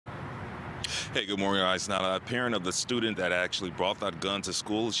Hey, good morning, guys. Now, a parent of the student that actually brought that gun to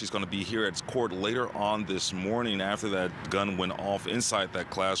school, she's going to be here at court later on this morning after that gun went off inside that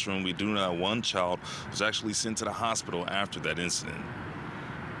classroom. We do know that one child was actually sent to the hospital after that incident.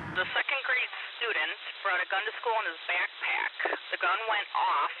 The second grade student brought a gun to school in his backpack. The gun went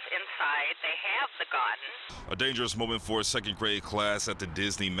off inside. They have the gun. A dangerous moment for a second grade class at the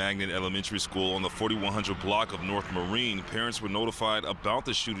Disney Magnet Elementary School on the 4100 block of North Marine. Parents were notified about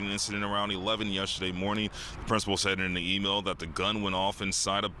the shooting incident around 11 yesterday morning. The principal said in the email that the gun went off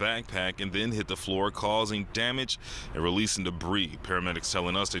inside a backpack and then hit the floor, causing damage and releasing debris. Paramedics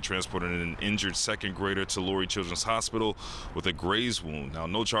telling us they transported an injured second grader to Lurie Children's Hospital with a graze wound. Now,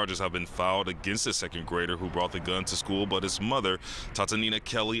 no charges have been filed against the second grader who brought the gun to school, but his mother, Tatanina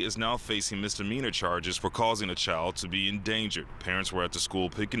Kelly, is now facing misdemeanor charges for causing a child to be endangered. Parents were at the school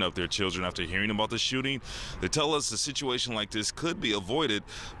picking up their children after hearing about the shooting. They tell us a situation like this could be avoided,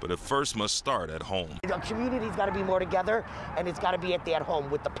 but it first must start at home. The community's got to be more together, and it's got to be at home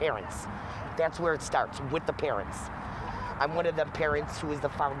with the parents. That's where it starts, with the parents. I'm one of the parents who is the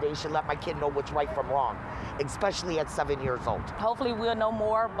foundation. Let my kid know what's right from wrong, especially at 7 years old. Hopefully we'll know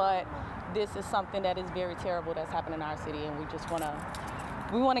more, but this is something that is very terrible that's happened in our city, and we just want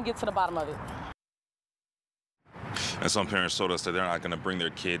to get to the bottom of it. And some parents told us that they're not going to bring their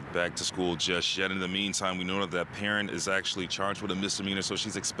kid back to school just yet. In the meantime, we know that that parent is actually charged with a misdemeanor, so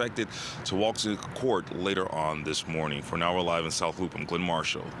she's expected to walk to court later on this morning. For now, we're live in South Loop. I'm Glenn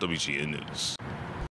Marshall, WGN News.